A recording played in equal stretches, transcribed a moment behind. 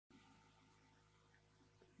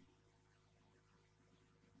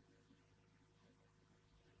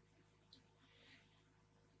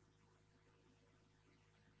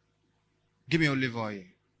Give me olive oil.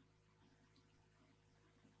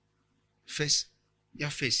 Face. Your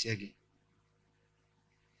face again.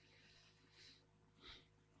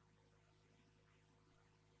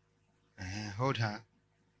 Hold her.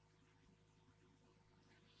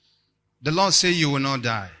 The Lord said you will not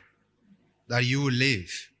die, that you will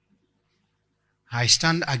live. I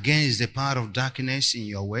stand against the power of darkness in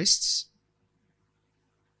your waist.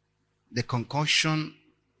 The concoction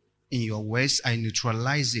in your waist, I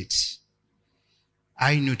neutralize it.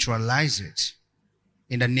 I neutralize it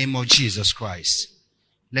in the name of Jesus Christ.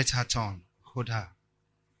 Let her turn. Hold her.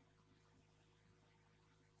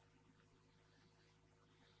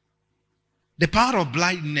 The power of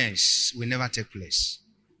blindness will never take place.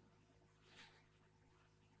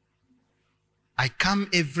 I calm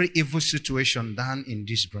every evil situation down in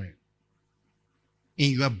this brain.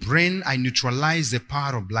 In your brain, I neutralize the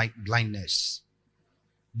power of blindness.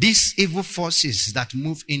 These evil forces that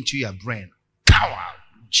move into your brain, power,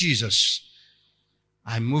 Jesus,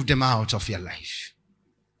 I move them out of your life.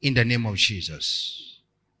 In the name of Jesus.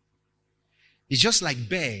 It's just like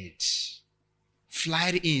birds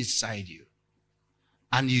flying inside you.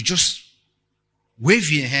 And you just wave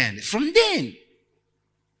your hand. From then,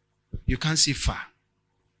 you can't see far.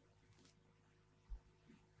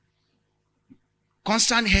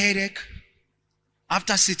 Constant headache.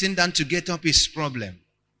 After sitting down to get up is problem.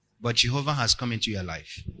 But Jehovah has come into your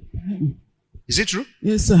life. Is it true?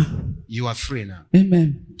 Yes, sir. You are free now.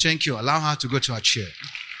 Amen. Thank you. Allow her to go to her chair.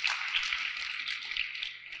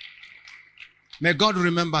 May God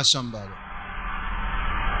remember somebody.